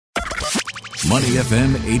Money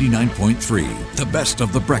FM 89.3, the best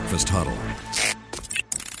of the breakfast huddle.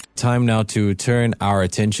 Time now to turn our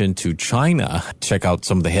attention to China. Check out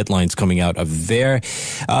some of the headlines coming out of there.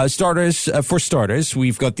 For starters,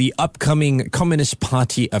 we've got the upcoming Communist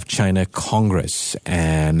Party of China Congress,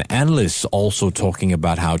 and analysts also talking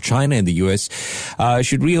about how China and the U.S.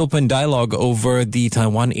 Should reopen dialogue over the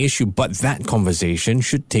Taiwan issue, but that conversation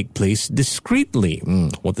should take place discreetly.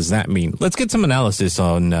 What does that mean? Let's get some analysis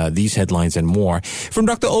on these headlines and more from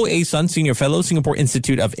Dr. Oh Sun, Senior Fellow, Singapore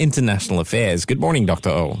Institute of International Affairs. Good morning,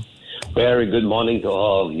 Dr. Oh. Very good morning to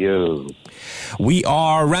all of you. We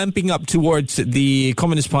are ramping up towards the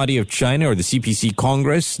Communist Party of China, or the CPC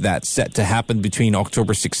Congress, that's set to happen between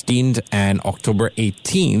October 16th and October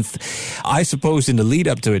 18th. I suppose in the lead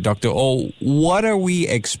up to it, Dr. Oh, what are we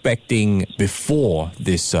expecting before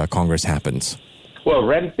this Congress happens? Well,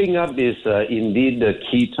 ramping up is indeed the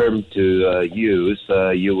key term to use.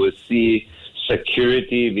 You will see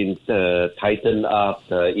security being tightened up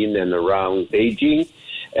in and around Beijing,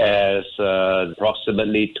 as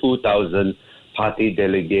approximately 2,000 party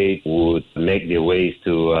delegates would make their way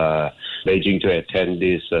to Beijing to attend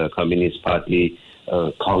this Communist Party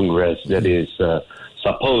Congress that is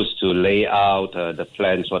supposed to lay out the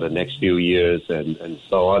plans for the next few years and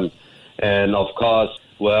so on. And of course,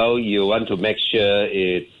 well, you want to make sure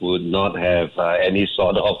it would not have any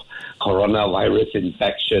sort of coronavirus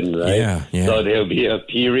infection, right? Yeah. So there'll be a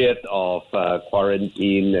period of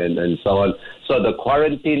quarantine and so on. So the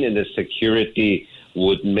quarantine and the security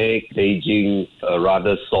would make Beijing a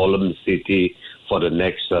rather solemn city for the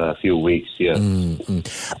next few weeks here.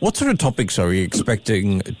 What sort of topics are we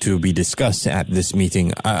expecting to be discussed at this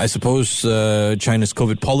meeting? I suppose China's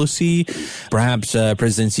COVID policy, perhaps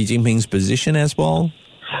President Xi Jinping's position as well?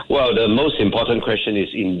 Well, the most important question is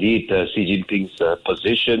indeed Xi Jinping's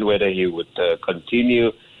position, whether he would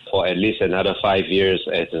continue for at least another 5 years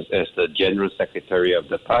as the General Secretary of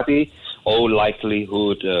the party. All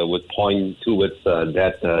likelihood would point towards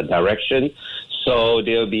that direction. So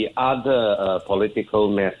there will be other political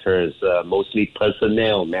matters, mostly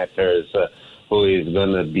personnel matters, who is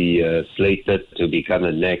going to be slated to become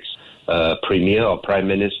the next premier or prime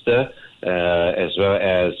minister, as well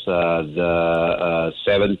as the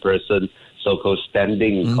seven-person so-called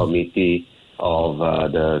standing committee of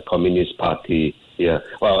the Communist Party. Yeah,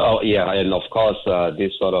 and of course,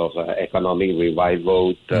 this sort of economic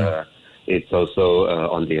revival. It's also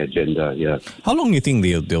on the agenda, yeah. How long do you think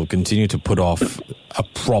they'll continue to put off a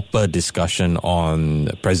proper discussion on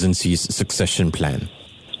the presidency's succession plan?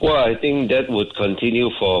 Well, I think that would continue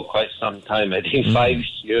for quite some time. I think 5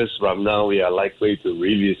 years from now, we are likely to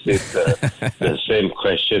revisit the same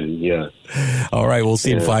question, yeah. All right, we'll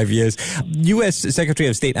see in 5 years. U.S. Secretary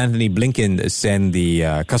of State Antony Blinken sent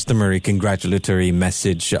the customary congratulatory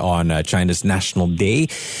message on China's National Day.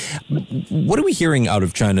 What are we hearing out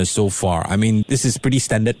of China so far? I mean, this is pretty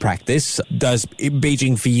standard practice. Does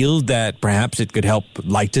Beijing feel that perhaps it could help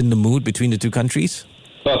lighten the mood between the two countries?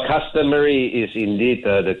 Well, customary is indeed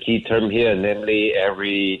the key term here, namely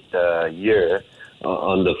every year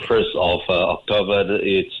on the 1st of October,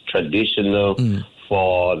 it's traditional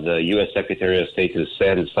for the U.S. Secretary of State to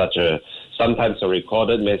send sometimes a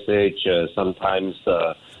recorded message, sometimes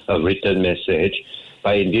a written message,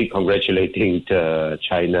 by indeed congratulating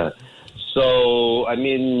China. So, I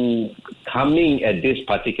mean, coming at this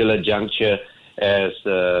particular juncture, as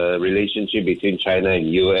the relationship between China and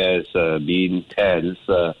U.S. being tense,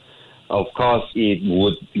 of course, it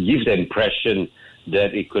would give the impression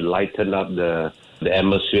that it could lighten up the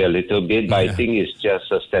atmosphere a little bit. But I think it's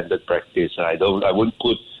just a standard practice. I wouldn't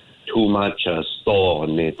put too much store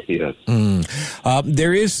on it here.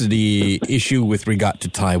 There is the issue with regard to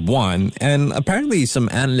Taiwan, and apparently some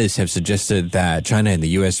analysts have suggested that China and the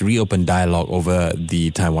U.S. reopen dialogue over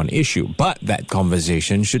the Taiwan issue, but that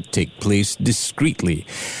conversation should take place discreetly.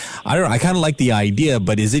 I don't know, I kind of like the idea,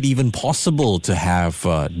 but is it even possible to have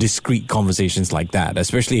discreet conversations like that?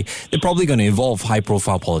 Especially, they're probably going to involve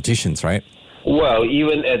high-profile politicians, right? Well,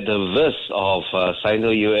 even at the verse of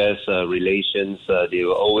Sino-U.S. relations, there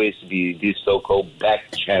will always be these so-called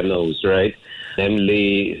back channels, right?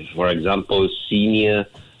 Namely, for example, senior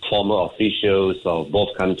former officials of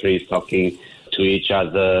both countries talking to each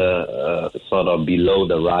other sort of below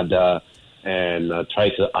the radar and try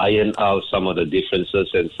to iron out some of the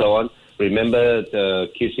differences and so on. Remember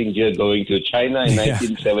Kissinger going to China in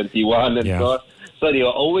 1971 and so on? So there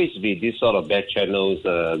will always be these sort of back channels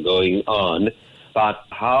going on. But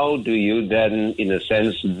how do you then, in a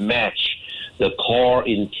sense, match the core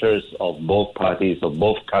interests of both parties, of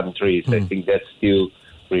both countries? I think that's still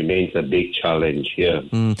remains a big challenge here.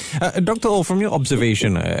 Dr. O, from your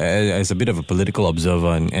observation as a bit of a political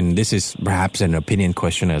observer, and this is perhaps an opinion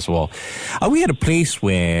question as well, are we at a place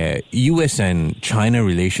where U.S. and China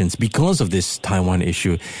relations, because of this Taiwan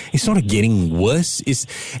issue, is sort of getting worse?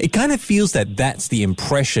 It kind of feels that that's the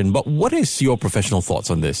impression, but what is your professional thoughts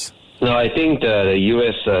on this? No, I think the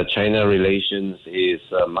U.S.-China relations is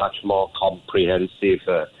much more comprehensive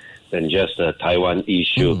than just the Taiwan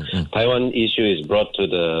issue. Taiwan issue is brought to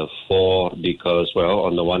the fore because, well,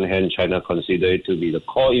 on the one hand, China considers it to be the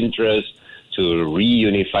core interest to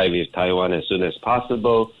reunify with Taiwan as soon as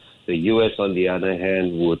possible. The U.S., on the other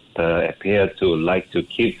hand, would appear to like to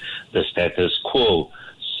keep the status quo.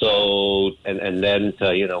 So, and then,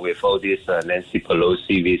 with all these Nancy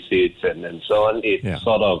Pelosi visits and so on, it's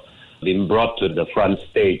sort of been brought to the front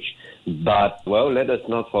stage. But, well, let us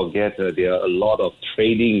not forget there are a lot of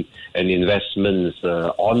trading and investments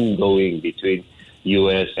ongoing between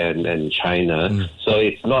U.S. and China. So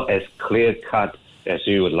it's not as clear-cut as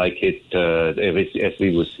we would like it, as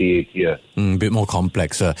we would see it here. A bit more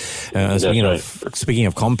complex. Speaking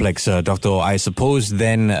of complex, Dr. O, I suppose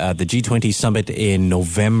then the G20 summit in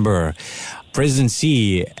November, President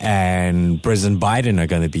Xi and President Biden are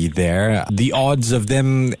going to be there. The odds of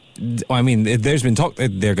them, I mean, there's been talk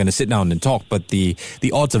that they're going to sit down and talk, but the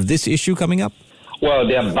odds of this issue coming up? Well,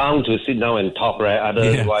 they are bound to sit down and talk, right?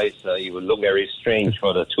 Otherwise, it would look very strange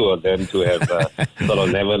for the two of them to have sort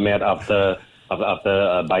of never met after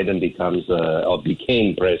Biden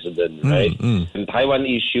became president, right? And Taiwan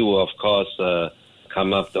issue, of course,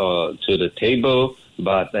 come up to the table,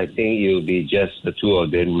 but I think it will be just the two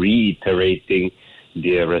of them reiterating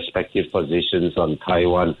their respective positions on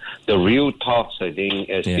Taiwan. The real talks, I think,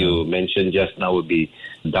 as you mentioned just now, would be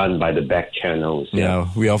done by the back channels. Yeah,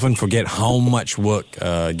 we often forget how much work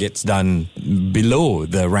gets done below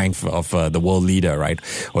the rank of the world leader, right?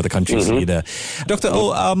 Or the country's leader. Dr.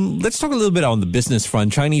 O, let's talk a little bit on the business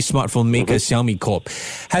front. Chinese smartphone maker Xiaomi Corp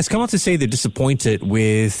has come out to say they're disappointed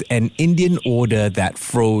with an Indian order that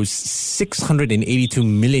froze $682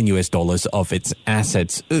 million of its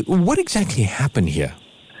assets. What exactly happened here?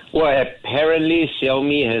 Well, apparently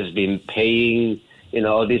Xiaomi has been paying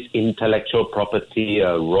all this intellectual property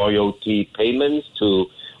royalty payments to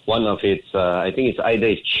one of its, I think it's either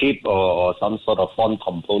a chip or some sort of phone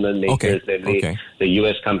component makers, the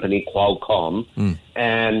U.S. company Qualcomm.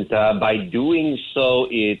 And by doing so,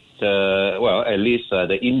 at least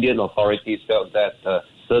the Indian authorities felt that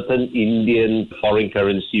certain Indian foreign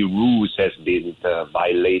currency rules has been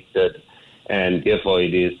violated, and therefore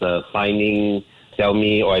it is fining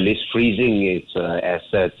Xiaomi, or at least freezing its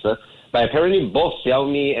assets. But apparently both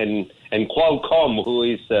Xiaomi and Qualcomm, who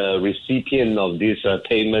is the recipient of these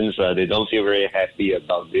payments, they don't feel very happy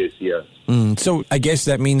about this here. So I guess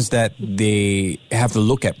that means that they have to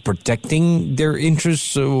look at protecting their interests.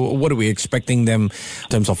 So what are we expecting them in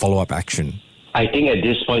terms of follow-up action? I think at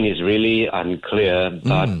this point it's really unclear.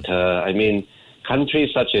 But, countries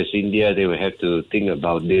such as India, they will have to think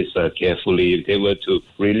about this carefully. If they were to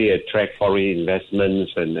really attract foreign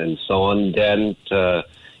investments and so on, then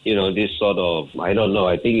this sort of, I don't know,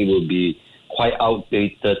 I think it will be quite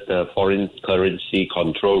outdated. Foreign currency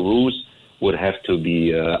control rules would have to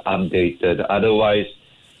be updated. Otherwise,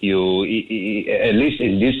 at least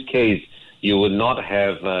in this case, you would not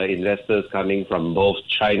have investors coming from both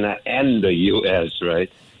China and the U.S., right?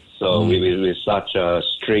 So with such a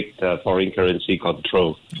strict foreign currency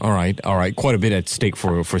control. All right. Quite a bit at stake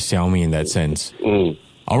for Xiaomi in that sense.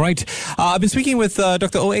 All right. I've been speaking with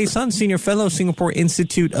Dr. O.A. Sun, Senior Fellow, Singapore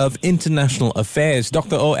Institute of International Affairs.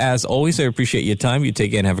 Dr. O, as always, I appreciate your time. You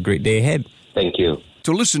take care and have a great day ahead. Thank you.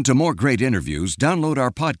 To listen to more great interviews, download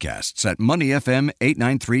our podcasts at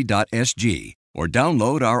moneyfm893.sg or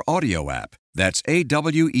download our audio app. That's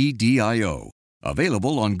AWEDIO.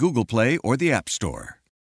 Available on Google Play or the App Store.